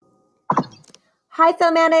Hi,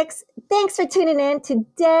 Filmatics. Thanks for tuning in.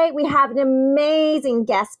 Today we have an amazing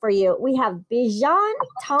guest for you. We have Bijan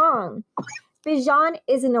Tong. Bijan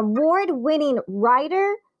is an award-winning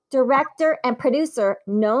writer, director, and producer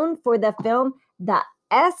known for the film The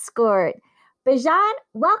Escort. Bijan,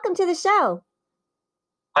 welcome to the show.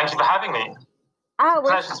 Thank you for having me.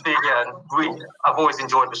 Pleasure to be here. I've always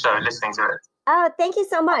enjoyed the show, listening to it. Oh, thank you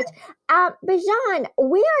so much. Bijan,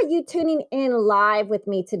 where are you tuning in live with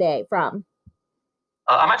me today from?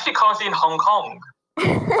 I'm actually currently in Hong Kong,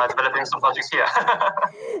 developing some projects here.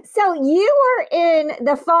 So you were in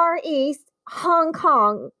the Far East, Hong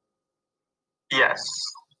Kong. Yes.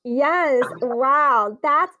 Yes. Wow.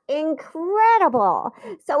 That's incredible.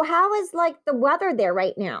 So how is the weather there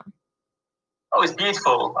right now? Oh, it's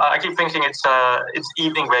beautiful. I keep thinking it's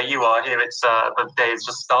evening where you are. Here it's the day has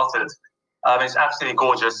just started. It's absolutely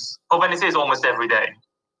gorgeous. But when it is almost every day.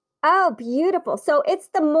 Oh, beautiful. So it's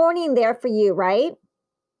the morning there for you, right?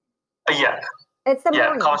 Yeah. It's the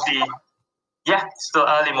morning. Yeah, it's still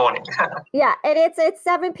early morning. Yeah, and it's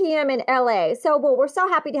 7 p.m. in LA. So we're so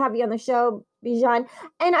happy to have you on the show, Bijan.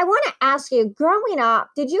 And I want to ask you, growing up,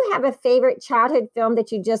 did you have a favorite childhood film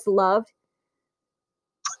that you just loved?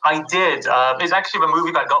 I did. It's actually the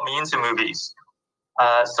movie that got me into movies.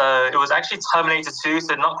 So it was actually Terminator 2,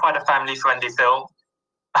 so not quite a family-friendly film.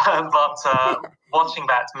 But watching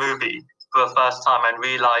that movie for the first time and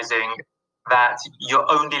realizing that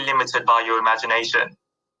you're only limited by your imagination,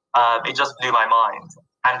 it just blew my mind.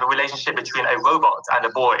 And the relationship between a robot and a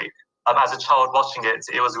boy, as a child watching it,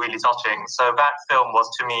 it was really touching. So that film was,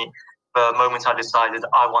 to me, the moment I decided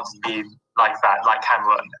I wanted to be like that, like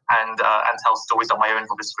Cameron, and tell stories on my own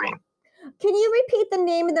for the screen. Can you repeat the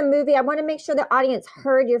name of the movie? I want to make sure the audience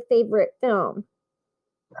heard your favorite film.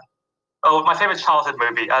 Oh, my favorite childhood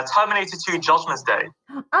movie, Terminator 2: Judgment Day.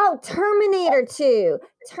 Oh, Terminator 2.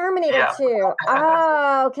 Terminator 2.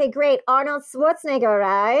 Oh, okay, great. Arnold Schwarzenegger,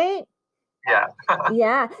 right? Yeah.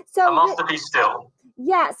 Yeah. So a masterpiece still.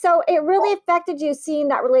 Yeah. So it really affected you seeing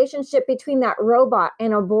that relationship between that robot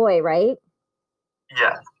and a boy, right?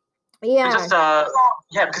 Yeah. Yeah. Just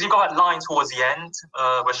because you got that line towards the end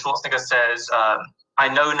where Schwarzenegger says, "I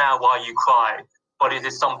know now why you cry, but it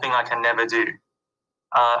is something I can never do."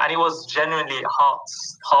 And it was genuinely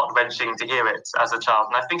heart-wrenching to hear it as a child.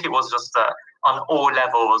 And I think it was just on all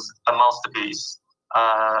levels a masterpiece.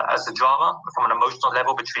 As a drama, from an emotional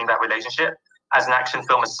level between that relationship, as an action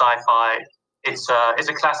film, as sci-fi, it's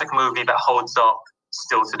a classic movie that holds up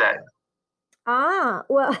still today. Well,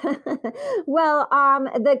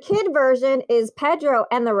 the kid version is Pedro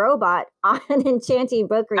and the Robot on Enchanting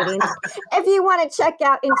Book Readings. If you want to check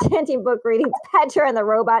out Enchanting Book Readings, Pedro and the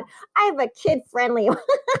Robot, I have a kid-friendly one.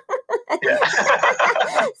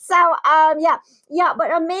 So,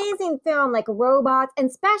 but amazing film, like robots, and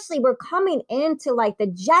especially we're coming into the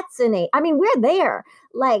Jetson age. I mean, we're there.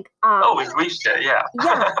 We've reached it, yeah.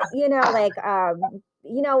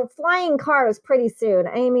 Yeah, flying cars pretty soon.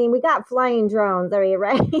 I mean, we got flying drones, are you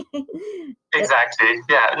right? Exactly.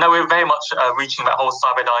 Yeah. No, we're very much reaching that whole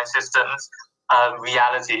Cyberdyne systems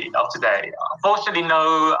reality of today. Unfortunately,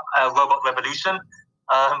 no robot revolution,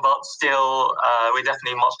 but still, we're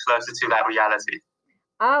definitely much closer to that reality.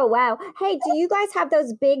 Oh, wow. Hey, do you guys have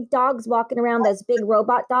those big dogs walking around, those big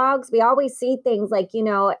robot dogs? We always see things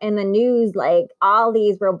in the news, all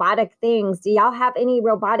these robotic things. Do y'all have any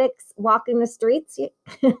robotics walking the streets?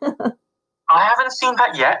 I haven't seen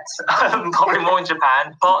that yet, probably more in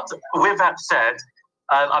Japan. But with that said,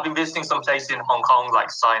 I've been visiting some places in Hong Kong,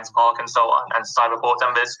 like Science Park and so on, and Cyberport,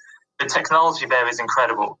 and the technology there is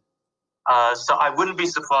incredible. So I wouldn't be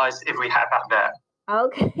surprised if we had that there.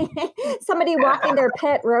 Okay. Somebody walking their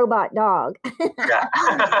pet robot dog. Yeah.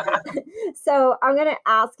 So I'm going to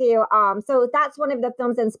ask you, so that's one of the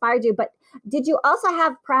films that inspired you, but did you also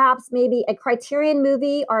have perhaps maybe a Criterion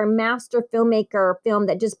movie or a master filmmaker film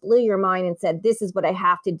that just blew your mind and said, this is what I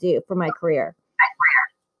have to do for my career?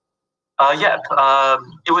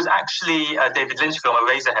 It was actually a David Lynch film,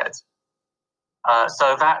 Eraserhead.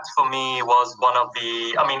 So that for me was one of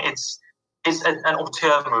the, it's an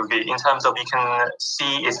auteur movie in terms of you can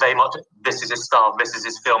see it's very much, this is his style, this is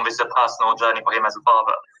his film, this is a personal journey for him as a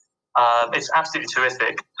father. It's absolutely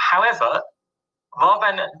terrific. However,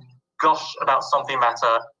 rather than gush about something that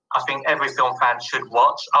I think every film fan should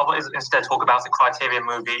watch, I will instead talk about a Criterion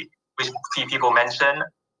movie, which few people mention,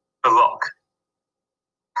 The Rock.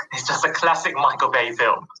 It's just a classic Michael Bay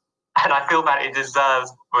film. And I feel that it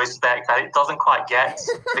deserves respect that it doesn't quite get,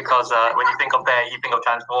 because when you think of Bay, you think of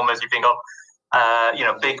Transformers, you think of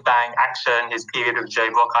Big Bang action, his period with Jay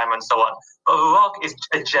Bruckheimer and so on. But The Rock is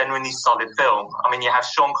a genuinely solid film. I mean, you have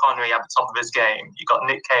Sean Connery at the top of his game. You've got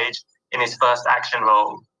Nick Cage in his first action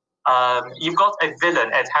role. You've got a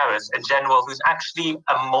villain, Ed Harris, a general who's actually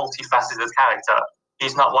a multifaceted character.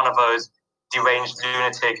 He's not one of those deranged,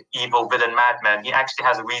 lunatic, evil villain madmen. He actually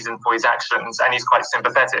has a reason for his actions, and he's quite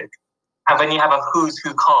sympathetic. And then you have a who's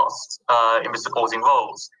who cast in the supporting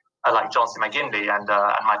roles, like John C. McGinley and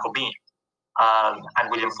Michael Biehn, and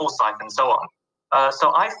William Forsythe, and so on.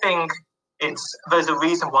 So I think there's a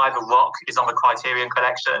reason why The Rock is on the Criterion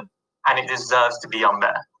Collection, and it deserves to be on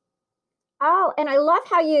there. Oh, and I love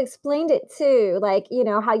how you explained it too. Like, you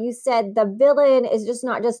know, how you said the villain is just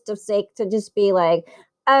not just to sake to just be like,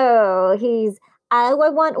 oh, I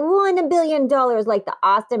want $1 billion, like the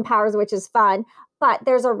Austin Powers, which is fun. But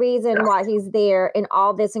there's a reason why he's there in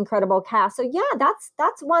all this incredible cast. So yeah,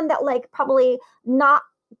 that's one that like probably not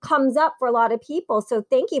comes up for a lot of people. So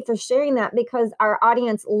thank you for sharing that, because our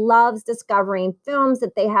audience loves discovering films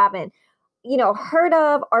that they haven't, you know, heard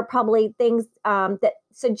of, or probably things that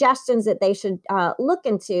suggestions that they should look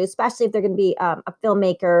into, especially if they're going to be a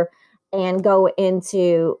filmmaker and go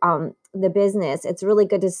into the business. It's really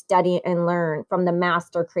good to study and learn from the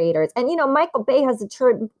master creators. And, you know, Michael Bay has a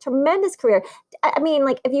tremendous career. I mean,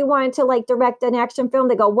 like if you wanted to like direct an action film,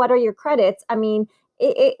 they go, what are your credits? I mean,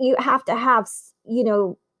 you have to have, you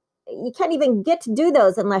know, you can't even get to do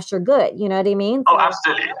those unless you're good. You know what I mean? Oh,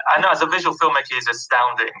 absolutely. I know, as a visual filmmaker, he's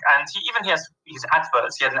astounding. And he has his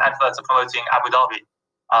adverts. He had an advert promoting Abu Dhabi,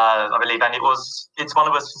 I believe. And it's one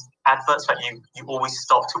of those adverts that you always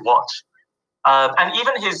stop to watch. And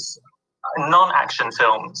even his non-action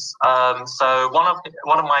films. So one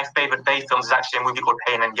of my favorite Bay films is actually a movie called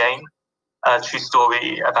Pain and Gain, a true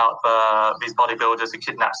story about these bodybuilders who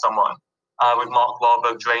kidnap someone, with Mark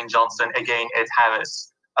Wahlberg, Dwayne Johnson, again Ed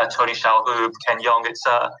Harris, Tony Shalhoub, Ken Jeong. It's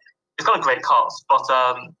got a great cast, but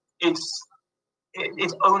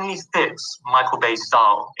it only fits Michael Bay's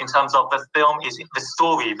style in terms of the film is the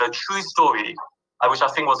story, the true story, which I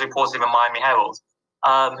think was reported in the Miami Herald.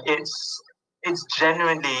 It's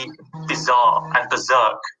genuinely bizarre and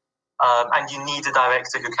berserk, and you need a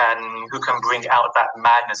director who can bring out that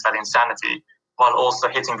madness, that insanity, while also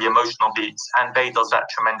hitting the emotional beats. And Bay does that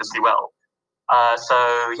tremendously well.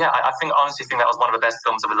 So yeah, I honestly think that was one of the best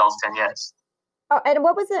films of the last 10 years. Oh, and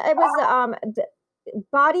what was it? It was the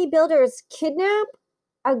bodybuilders kidnap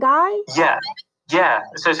a guy? Yeah.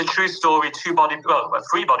 So it's a true story. Three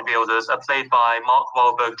bodybuilders are played by Mark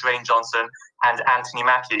Wahlberg, Dwayne Johnson, and Anthony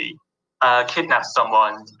Mackie. Kidnap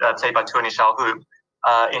someone, played by Tony Shalhoub,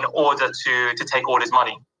 in order to take all his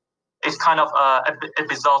money. It's kind of a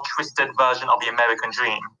bizarre, twisted version of the American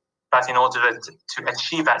dream. But in order to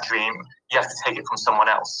achieve that dream, you have to take it from someone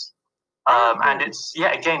else. And it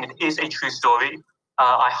is a true story.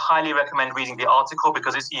 I highly recommend reading the article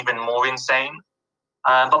because it's even more insane.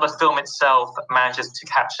 But the film itself manages to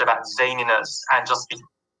capture that zaniness and just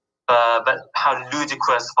how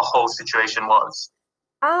ludicrous the whole situation was.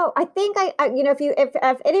 Oh, I think you know,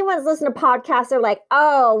 if anyone's listening to podcasts, they're like,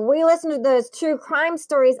 oh, we listen to those true crime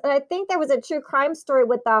stories. And I think there was a true crime story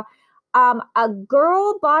with a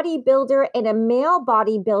girl bodybuilder and a male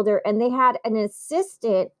bodybuilder, and they had an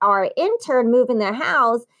assistant or intern move in the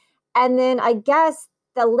house. And then I guess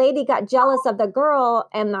the lady got jealous of the girl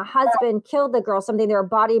and the husband killed the girl, something. They were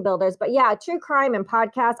bodybuilders. But yeah, true crime and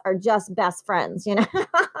podcasts are just best friends, you know.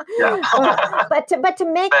 Yeah. but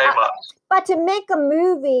to make a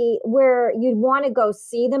movie where you'd want to go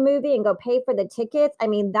see the movie and go pay for the tickets, I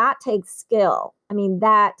mean, that takes skill.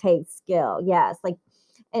 Yes, like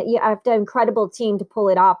you have an incredible team to pull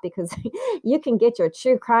it off, because you can get your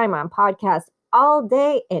true crime on podcasts all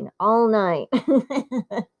day and all night.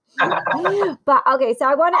 But okay, so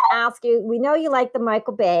I want to ask you, we know you like the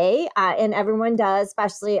Michael Bay, and everyone does,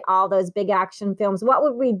 especially all those big action films. What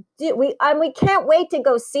would we do? We can't wait to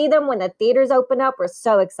go see them when the theaters open up. We're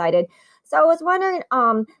so excited. So I was wondering,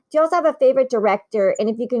 do you also have a favorite director? And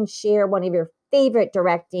if you can share one of your favorite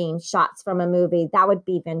directing shots from a movie, that would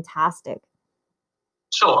be fantastic.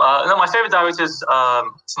 Sure. No, my favorite director is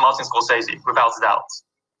Martin Scorsese, without a doubt.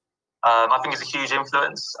 I think he's a huge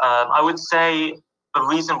influence. I would say the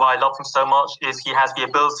reason why I love him so much is he has the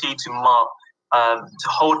ability to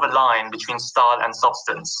hold the line between style and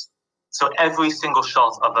substance. So every single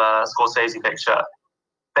shot of a Scorsese picture,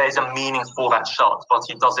 there is a meaning for that shot, but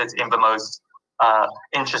he does it in the most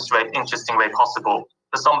interesting way possible.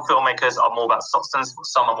 So some filmmakers are more about substance,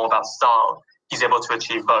 some are more about style. He's able to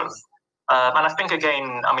achieve both. And I think,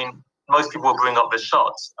 again, I mean, most people will bring up this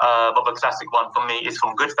shot, but the classic one for me is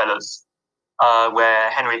from Goodfellas, where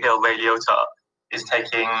Henry Hill, Ray Liotta, is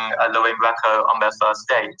taking Lorraine Bracco on their first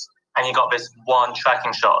date. And he got this one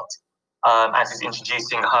tracking shot as he's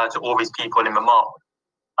introducing her to all these people in the mob.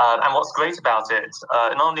 And what's great about it,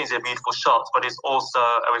 not only is it a beautiful shot, but it's also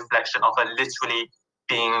a reflection of her literally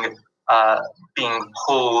being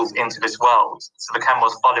pulled into this world. So the camera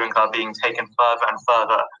was following her, being taken further and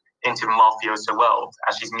further into the mafioso world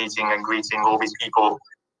as she's meeting and greeting all these people.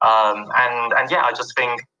 And yeah, I just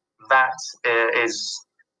think that is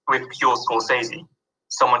with pure Scorsese,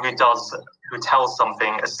 someone who tells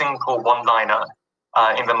something, a simple one-liner,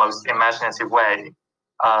 in the most imaginative way,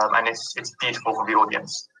 and it's beautiful for the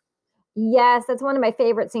audience. Yes, that's one of my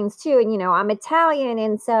favorite scenes too. And, I'm Italian.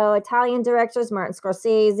 And so Italian directors, Martin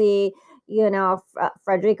Scorsese,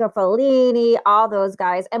 Federico Fellini, all those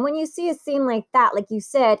guys. And when you see a scene like that, like you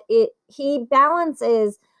said, he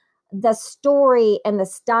balances the story and the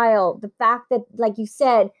style. The fact that, like you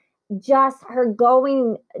said, just her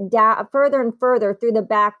going down further and further through the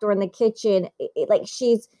back door in the kitchen, like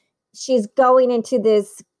she's going into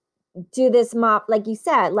this mop, like you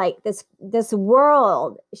said, like this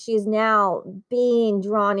world. She's now being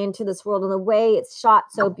drawn into this world, and the way it's shot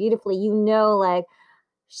so beautifully, like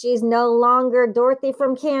she's no longer Dorothy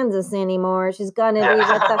from Kansas anymore. She's gonna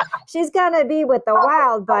be with the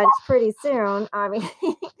Wild Bunch pretty soon. I mean,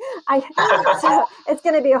 so it's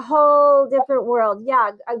gonna be a whole different world.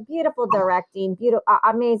 Yeah, a beautiful directing,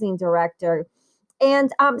 amazing director.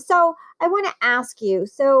 And so I want to ask you,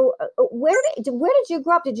 so where did you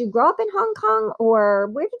grow up? Did you grow up in Hong Kong, or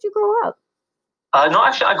where did you grow up? No,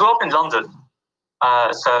 actually, I grew up in London.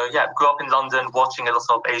 So yeah, grew up in London, watching a lot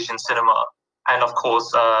of Asian cinema, and of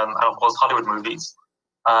course Hollywood movies.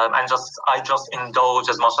 I just indulged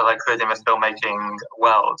as much as I could in the filmmaking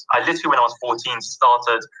world. I literally, when I was 14,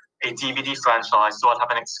 started a DVD franchise so I'd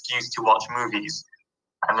have an excuse to watch movies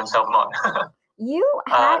and then sell them on. You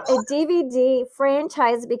had a DVD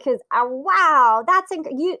franchise because wow, that's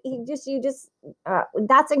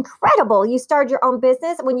that's incredible. You started your own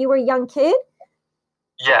business when you were a young kid.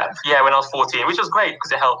 Yeah, when I was 14, which was great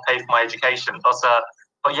because it helped pay for my education.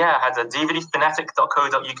 But yeah, I had a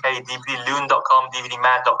DVDfanatic.co.uk, DVDloon.com,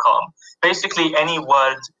 DVDmad.com. Basically, any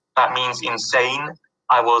word that means insane,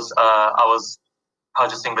 I was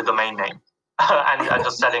purchasing the domain name and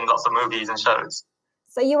just selling lots of movies and shows.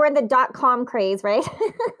 So you were in the .com craze, right?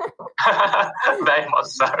 Very much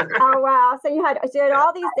so. Oh wow! So you had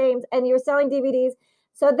all these names, and you were selling DVDs.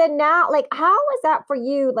 So then now, like, how was that for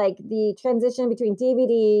you? Like the transition between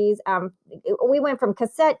DVDs. We went from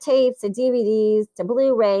cassette tapes to DVDs to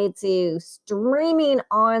Blu-ray to streaming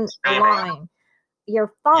online.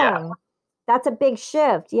 Your phone. Yeah. That's a big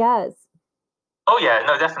shift. Yes. Oh yeah,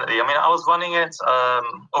 no, definitely. I mean, I was running it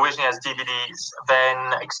originally as DVDs,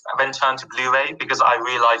 then turned to Blu-ray because I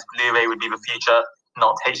realized Blu-ray would be the future,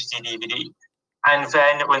 not HD DVD. And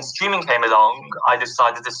then when streaming came along, I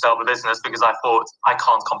decided to sell the business because I thought I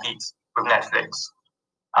can't compete with Netflix.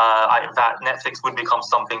 That Netflix would become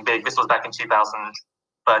something big. This was back in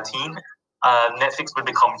 2013. Netflix would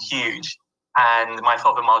become huge, and my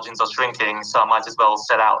profit margins are shrinking, so I might as well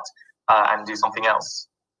set out and do something else.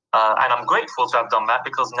 And I'm grateful to have done that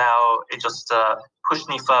because now it just pushed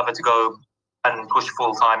me further to go and push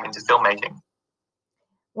full time into filmmaking.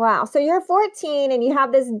 Wow. So you're 14 and you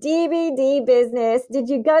have this DVD business. Did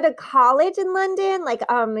you go to college in London? Like,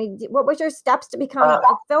 what was your steps to become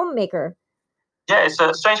a filmmaker? Yeah, it's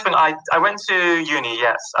a strange thing. I went to uni,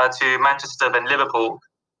 yes, to Manchester, then Liverpool.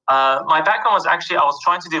 My background was actually, I was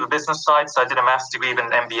trying to do the business side, so I did a maths degree with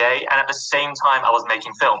an MBA, and at the same time, I was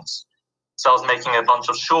making films. So I was making a bunch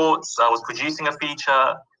of shorts, I was producing a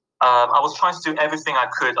feature. I was trying to do everything I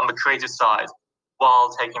could on the creative side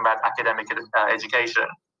while taking that academic education.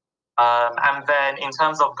 And then in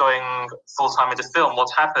terms of going full-time into film, what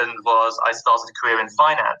happened was I started a career in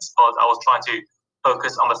finance, but I was trying to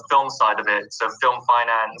focus on the film side of it. So film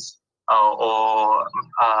finance or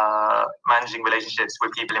managing relationships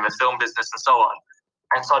with people in the film business and so on.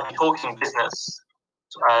 And so I'd be talking business,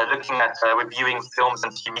 looking at reviewing films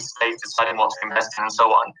and TV slates, deciding what to invest in and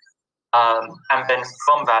so on. And then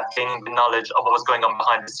from that, gaining the knowledge of what was going on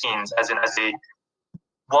behind the scenes, as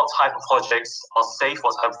what type of projects are safe,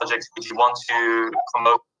 what type of projects would you want to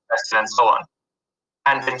promote, invest in, and so on.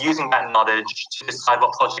 And then using that knowledge to decide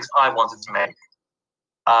what projects I wanted to make.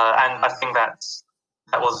 And I think that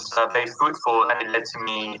was very fruitful, and it led to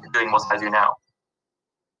me doing what I do now.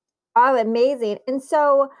 Oh, amazing. And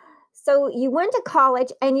so you went to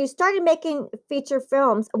college and you started making feature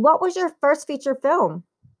films. What was your first feature film?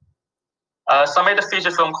 So I made a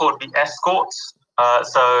feature film called The Escort.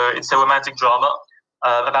 So it's a romantic drama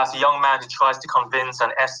about a young man who tries to convince an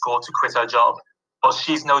escort to quit her job, but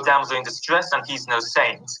she's no damsel in distress and he's no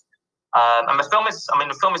saint. And the film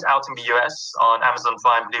is out in the US on Amazon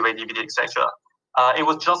Prime, Blu-ray, DVD, etc. It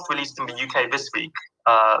was just released in the UK this week,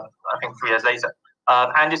 I think 3 years later.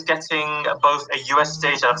 And it's getting both a US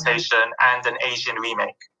stage adaptation and an Asian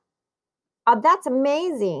remake. That's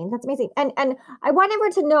amazing. That's amazing. And I want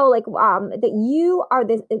everyone to know, like, that you are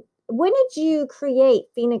the. When did you create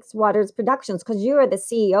Phoenix Waters Productions? Because you are the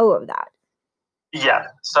CEO of that. Yeah.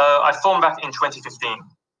 So I formed back in 2015.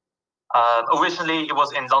 Originally, it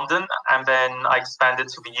was in London, and then I expanded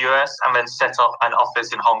to the US, and then set up an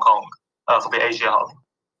office in Hong Kong for the Asia hub.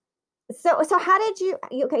 So how did you?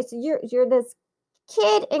 Okay, so you're this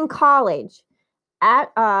kid in college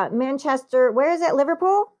at Manchester. Where is it?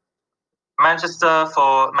 Liverpool. Manchester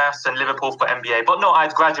for maths and Liverpool for MBA. But no,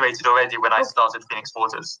 I'd graduated already when I started Phoenix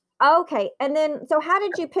Waters. Okay, and then so how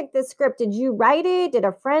did you pick this script? Did you write it? Did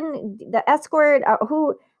a friend, the escort,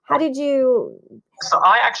 who? How did you? So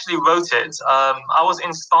I actually wrote it. I was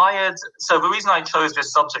inspired. So the reason I chose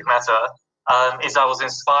this subject matter is I was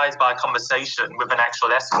inspired by a conversation with an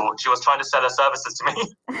actual escort. She was trying to sell her services to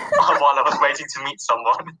me while I was waiting to meet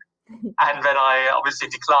someone. And then I obviously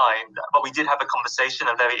declined. But we did have a conversation,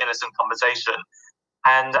 a very innocent conversation.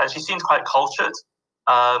 And she seemed quite cultured.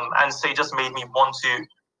 And so it just made me want to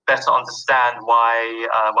better understand why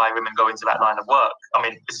women go into that line of work. I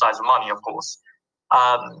mean, besides the money, of course.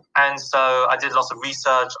 And so I did lots of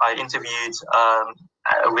research. I interviewed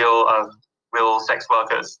real sex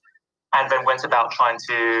workers, and then went about trying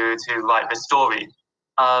to write this story.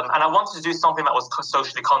 And I wanted to do something that was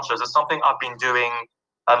socially conscious. It's something I've been doing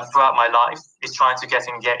throughout my life, is trying to get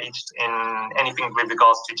engaged in anything with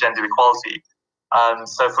regards to gender equality.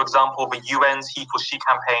 So, for example, the UN's He for She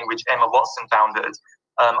campaign, which Emma Watson founded,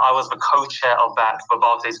 I was the co-chair of that for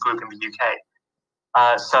Barclays Group in the UK.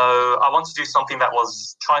 So I wanted to do something that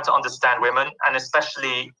was trying to understand women, and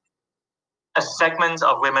especially a segment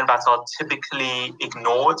of women that are typically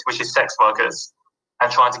ignored, which is sex workers,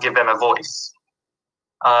 and trying to give them a voice.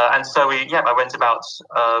 And so I went about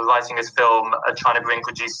writing this film, trying to bring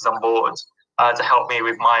producers on board to help me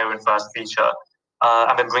with my own first feature,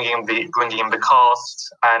 and then bringing in the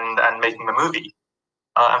cast and making the movie.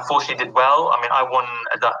 Unfortunately, did well. I mean, I won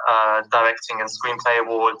directing and screenplay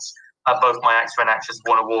awards. Both my actor and actress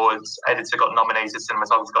won awards. Editor got nominated,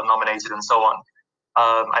 cinematographer got nominated, and so on.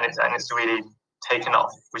 And it's really taken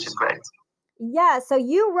off, which is great. Yeah. So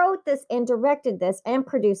you wrote this and directed this and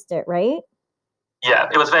produced it, right? Yeah,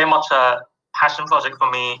 it was very much a passion project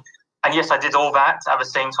for me. And yes, I did all that. At the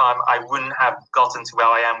same time, I wouldn't have gotten to where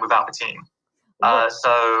I am without the team.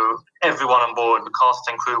 So everyone on board, the cast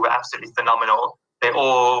and crew, were absolutely phenomenal. They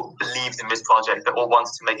all believed in this project. They all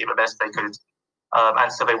wanted to make it the best they could.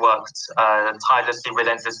 And so they worked tirelessly,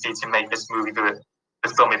 relentlessly to make this movie the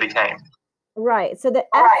film it became. Right. So the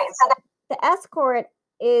escort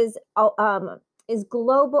is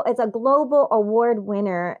global. It's a global award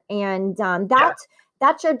winner, and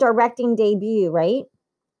that's your directing debut, right?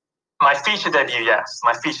 My feature debut, yes.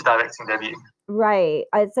 My feature directing debut. Right.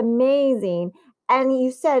 It's amazing. And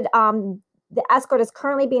you said the escort is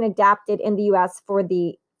currently being adapted in the US for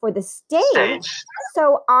the stage.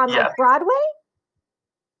 So on like Broadway?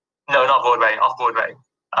 No, not Broadway, off Broadway.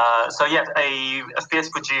 So yeah, a theatre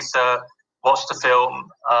producer watched the film.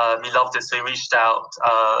 He loved it, so he reached out,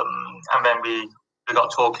 and then we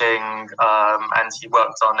got talking, and he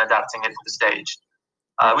worked on adapting it for the stage,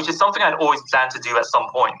 which is something I'd always planned to do at some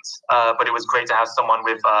point. But it was great to have someone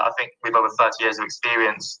with, I think, with over 30 years of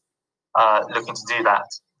experience looking to do that.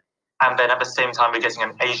 And then at the same time, we're getting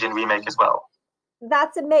an Asian remake as well.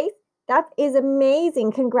 That's amazing. That is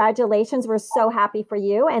amazing. Congratulations. We're so happy for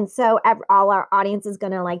you. And so all our audience is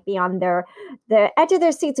going to like be on the edge of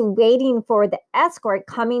their seats waiting for the escort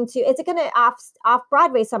coming to, is it going to off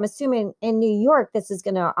Broadway? So I'm assuming in New York, this is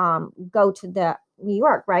going to go to the New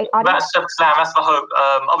York, right? That's the plan. That's the hope.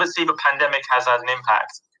 Obviously, the pandemic has had an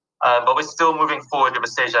impact, but we're still moving forward with the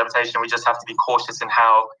stage adaptation. We just have to be cautious in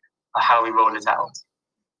how we roll it out.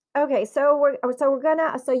 Okay, so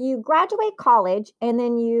you graduate college, and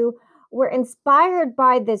then you were inspired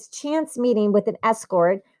by this chance meeting with an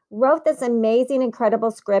escort, wrote this amazing,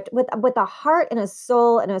 incredible script with a heart and a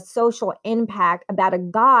soul and a social impact about a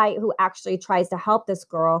guy who actually tries to help this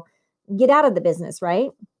girl get out of the business, right?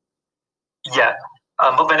 Yeah.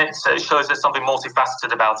 But then it shows there's something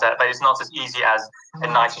multifaceted about it, but it's not as easy as a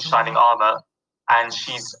knight in shining armor, and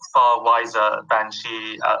she's far wiser than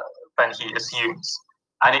he assumes.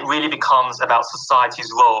 And it really becomes about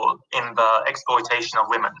society's role in the exploitation of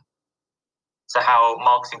women. So how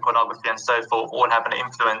marketing, pornography, and so forth all have an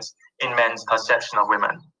influence in men's perception of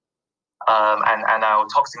women, and how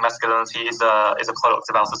toxic masculinity is a product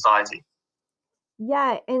of our society.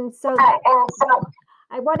 Yeah, and so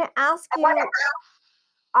I want to ask you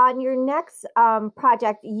on your next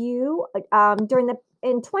project. You during the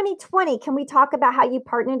in 2020, can we talk about how you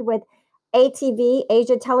partnered with ATV,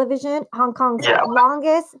 Asia Television, Hong Kong's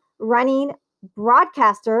longest running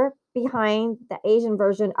broadcaster behind the Asian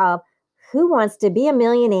version of Who Wants to Be a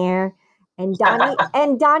Millionaire and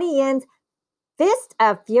Donnie Yen's Fist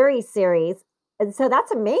of Fury series. And so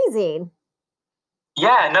that's amazing.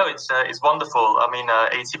 Yeah, no, it's wonderful. I mean,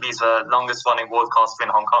 ATV is the longest running broadcaster in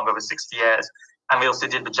Hong Kong, over 60 years. And we also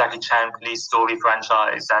did the Jackie Chan Police Story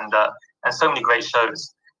franchise and so many great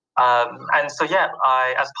shows. And so, yeah,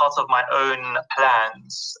 as part of my own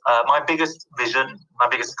plans, my biggest vision, my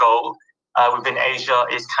biggest goal within Asia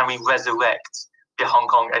is, can we resurrect the Hong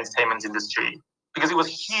Kong entertainment industry? Because it was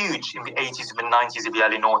huge in the 80s, the 90s, in the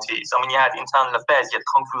early noughties. I mean, you had Internal Affairs, you had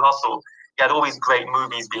Kung Fu Hustle, you had all these great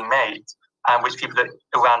movies being made, which people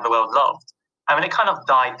around the world loved. And then it kind of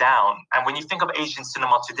died down. And when you think of Asian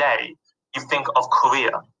cinema today, you think of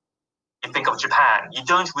Korea, you think of Japan. You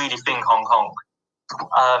don't really think Hong Kong.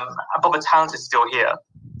 But the talent is still here.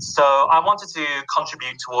 So I wanted to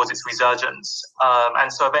contribute towards its resurgence.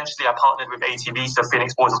 And so eventually I partnered with ATV, so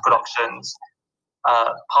Phoenix Waters Productions,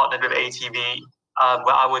 partnered with ATV,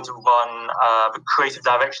 where I would run the creative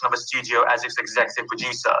direction of a studio as its executive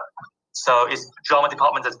producer. So its drama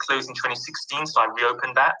department had closed in 2016, so I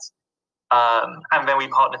reopened that. And then we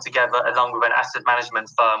partnered together along with an asset management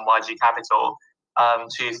firm, YG Capital,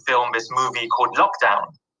 to film this movie called Lockdown.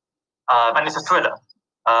 And it's a thriller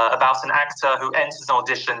about an actor who enters an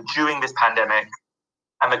audition during this pandemic,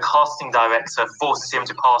 and the casting director forces him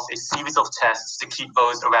to pass a series of tests to keep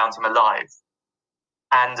those around him alive.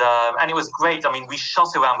 And it was great. I mean, we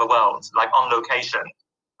shot around the world, like on location.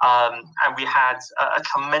 And we had a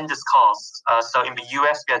tremendous cast. So in the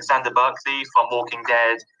US, we had Xander Berkeley from Walking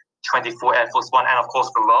Dead, 24 Air Force One, and of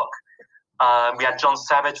course, The Rock. We had John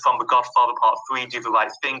Savage from The Godfather Part 3, Do the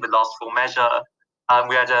Right Thing, The Last Full Measure.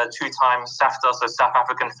 We had a two-time SAFTA, so South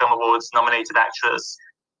African Film Awards nominated actress.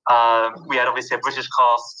 We had obviously a British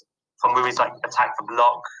cast from movies like Attack the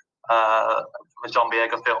Block, the John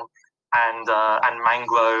Boyega film, and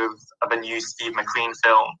Mangrove, the new Steve McQueen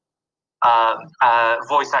film.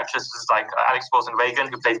 Voice actresses like Alex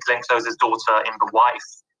Wilson-Reagan, who played Glenn Close's daughter in The Wife,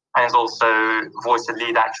 and is also voiced the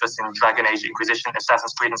lead actress in Dragon Age Inquisition,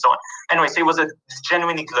 Assassin's Creed, and so on. Anyway, so it was a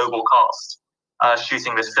genuinely global cast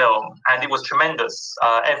shooting this film, and it was tremendous.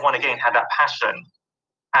 Everyone, again, had that passion.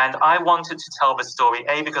 And I wanted to tell the story,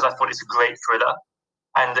 A, because I thought it's a great thriller,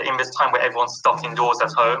 and in this time where everyone's stuck indoors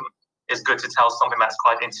at home, it's good to tell something that's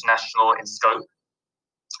quite international in scope.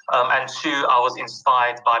 And two, I was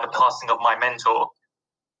inspired by the passing of my mentor.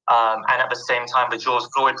 And at the same time, the George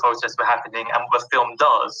Floyd protests were happening. And what the film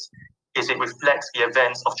does is it reflects the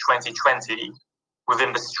events of 2020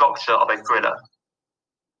 within the structure of a thriller.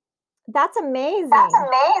 That's amazing.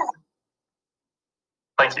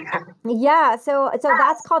 Thank you. Yeah, so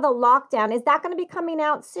that's called The Lockdown. Is that going to be coming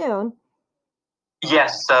out soon?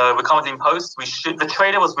 Yes, so we're currently in post. The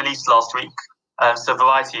trailer was released last week. So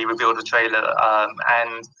Variety revealed the trailer,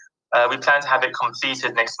 and we plan to have it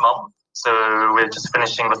completed next month. So we're just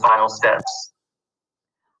finishing the final steps.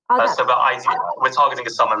 So we're targeting a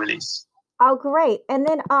summer release. Oh, great. And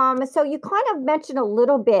then, so you kind of mentioned a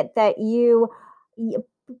little bit that you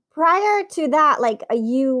prior to that, like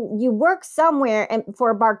you worked somewhere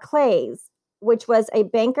for Barclays, which was a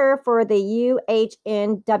banker for the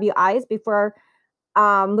UHNWIs before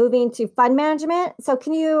moving to fund management. So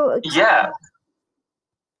can you?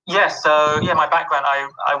 So my background,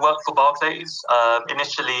 I worked for Barclays.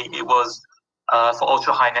 Initially, it was for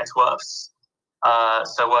ultra high net worths,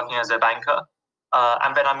 so working as a banker.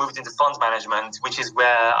 And then I moved into funds management, which is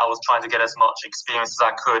where I was trying to get as much experience as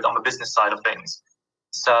I could on the business side of things.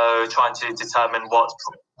 So trying to determine what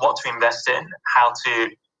to invest in, how to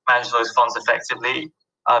manage those funds effectively.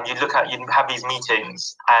 You'd have these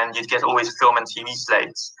meetings, and you'd get always film and TV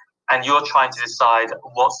slates, and you're trying to decide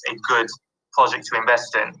what's a good project to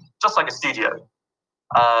invest in, just like a studio.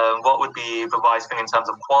 What would be the right thing in terms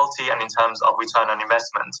of quality and in terms of return on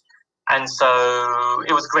investment? And so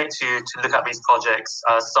it was great to look at these projects.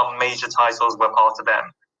 Some major titles were part of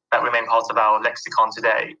them that remain part of our lexicon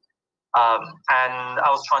today. And I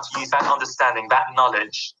was trying to use that understanding, that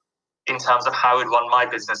knowledge, in terms of how we'd run my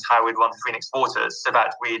business, how we'd run Phoenix Waters, so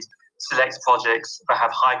that we'd select projects that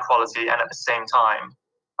have high quality and at the same time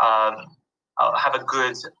have a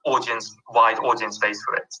good wide audience base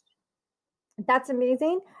for it. That's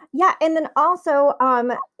amazing. Yeah, and then also,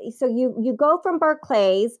 so you go from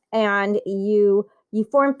Barclays and you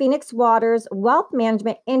form Phoenix Waters Wealth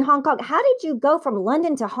Management in Hong Kong. How did you go from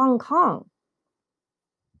London to Hong Kong?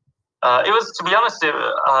 It was, to be honest,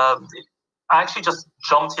 I actually just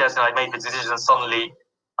jumped here and I made the decision suddenly.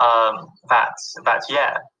 that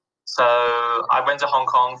year. So I went to Hong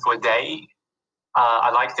Kong for a day.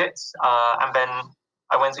 I liked it, and then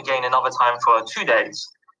I went again another time for 2 days.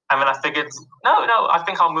 And then I figured, no, I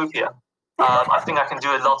think I'll move here. I think I can do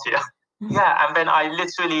a lot here. Yeah, and then I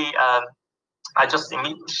literally, I just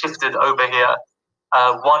immediately shifted over here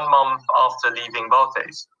 1 month after leaving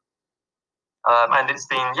Barclays. And it's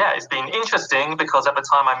been interesting because at the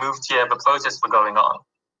time I moved here, the protests were going on.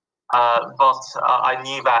 But I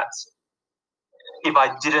knew that if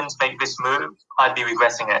I didn't make this move, I'd be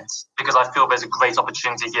regretting it because I feel there's a great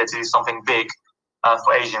opportunity here to do something big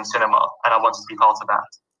for Asian cinema, and I wanted to be part of that.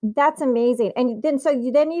 That's amazing. And then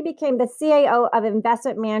you became the CAO of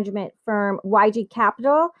investment management firm YG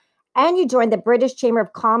Capital, and you joined the British Chamber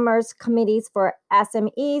of Commerce committees for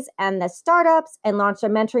SMEs and the startups, and launched a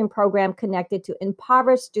mentoring program connected to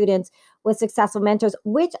impoverished students with successful mentors,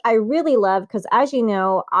 which I really love because, as you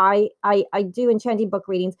know, I do enchanting book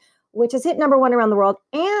readings, which has hit #1 around the world.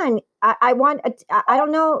 And I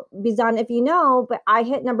don't know, Bizhan, if you know, but I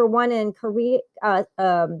hit #1 in Korea,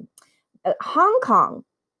 Hong Kong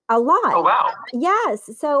a lot. Oh, wow. Yes.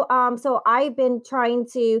 So I've been trying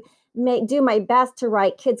to do my best to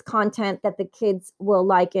write kids content that the kids will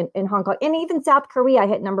like in Hong Kong, and even South Korea. I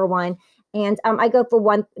hit #1, and I go for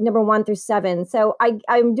 #1 through 7. So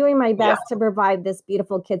I'm doing my best to provide this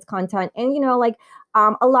beautiful kids content. And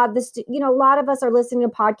a lot of this, a lot of us are listening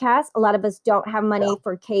to podcasts. A lot of us don't have money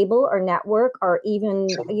for cable or network, or even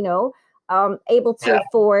able to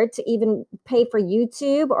afford to even pay for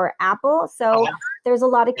YouTube or Apple. So there's a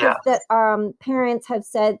lot of kids that parents have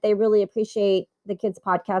said they really appreciate the kids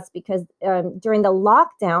podcast because during the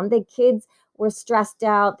lockdown, the kids were stressed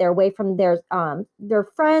out. They're away from their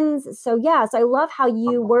friends. So yes, I love how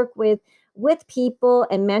you work with people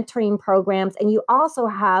and mentoring programs, and you also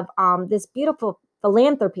have this beautiful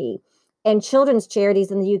philanthropy and children's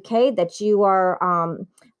charities in the UK that you are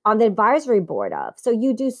on the advisory board of. So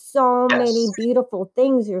you do so many beautiful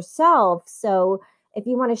things yourself. So if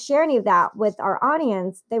you want to share any of that with our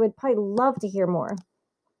audience, they would probably love to hear more.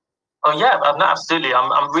 Oh yeah, no, absolutely.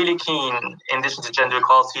 I'm really keen, in addition to gender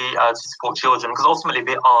equality, to support children, because ultimately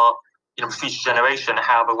they are, the future generation,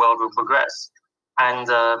 how the world will progress. And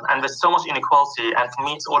there's so much inequality, and for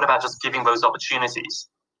me, it's all about just giving those opportunities.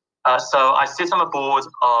 So I sit on the board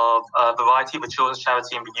of Variety, the children's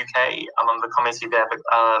charity in the UK. I'm on the committee there.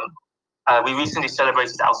 But we recently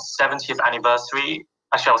celebrated our 70th anniversary.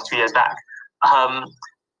 Actually, I was 2 years back. And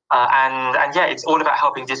it's all about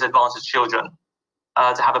helping disadvantaged children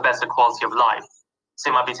to have a better quality of life.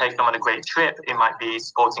 So it might be taking them on a great trip. It might be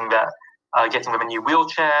supporting getting them a new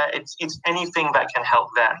wheelchair. It's anything that can help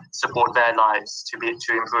them support their lives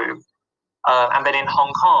to improve. And then in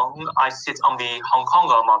Hong Kong, I sit on the Hong Kong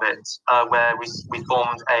arm of it, where we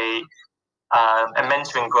formed a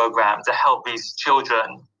mentoring program to help these children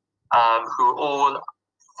who all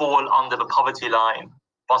fall under the poverty line,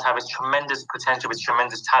 but have this tremendous potential, with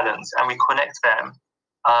tremendous talents, and we connect them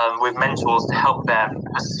with mentors to help them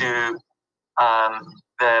pursue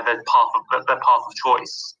their path of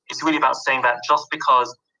choice. It's really about saying that just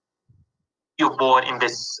because you're born in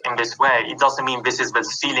this way, it doesn't mean this is the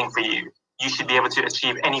ceiling for you. You should be able to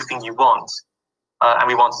achieve anything you want, and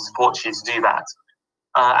we want to support you to do that.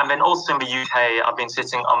 And then also in the UK, I've been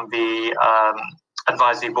sitting on the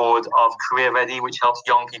advisory board of Career Ready, which helps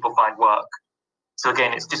young people find work. So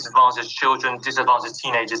again, it's disadvantaged children, disadvantaged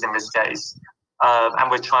teenagers in this case, and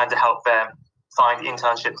we're trying to help them find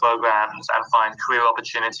internship programs and find career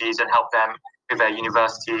opportunities and help them with their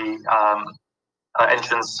university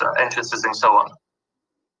entrances and so on.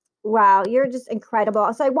 Wow, you're just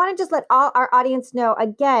incredible. So I want to just let all our audience know,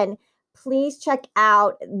 again, please check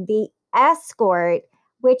out The Escort,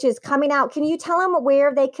 which is coming out. Can you tell them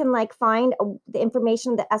where they can find the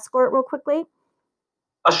information, The Escort, real quickly?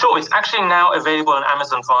 Sure. It's actually now available on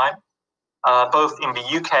Amazon Prime, both in the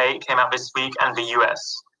UK, came out this week, and the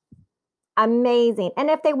US. Amazing.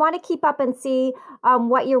 And if they want to keep up and see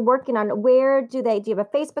what you're working on, where do you have a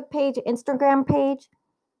Facebook page, Instagram page?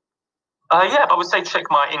 I would say check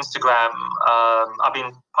my Instagram. I've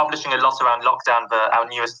been publishing a lot around lockdown, our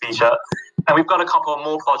newest feature, and we've got a couple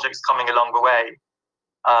more projects coming along the way.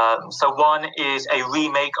 So one is a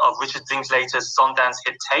remake of Richard Linklater's Sundance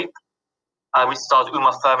hit Tape, which stars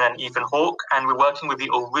Uma Thurman and Ethan Hawke, and we're working with the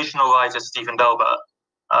original writer Stephen Delber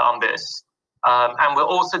on this. And we're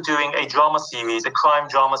also doing a crime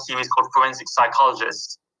drama series called Forensic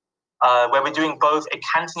Psychologist, where we're doing both a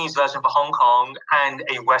Cantonese version for Hong Kong and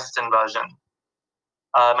a Western version.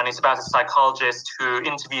 And it's about a psychologist who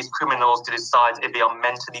interviews criminals to decide if they are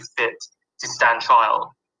mentally fit to stand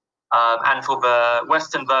trial. And for the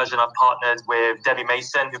Western version, I've partnered with Debbie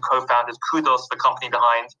Mason, who co-founded Kudos, the company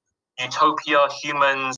behind Utopia Humans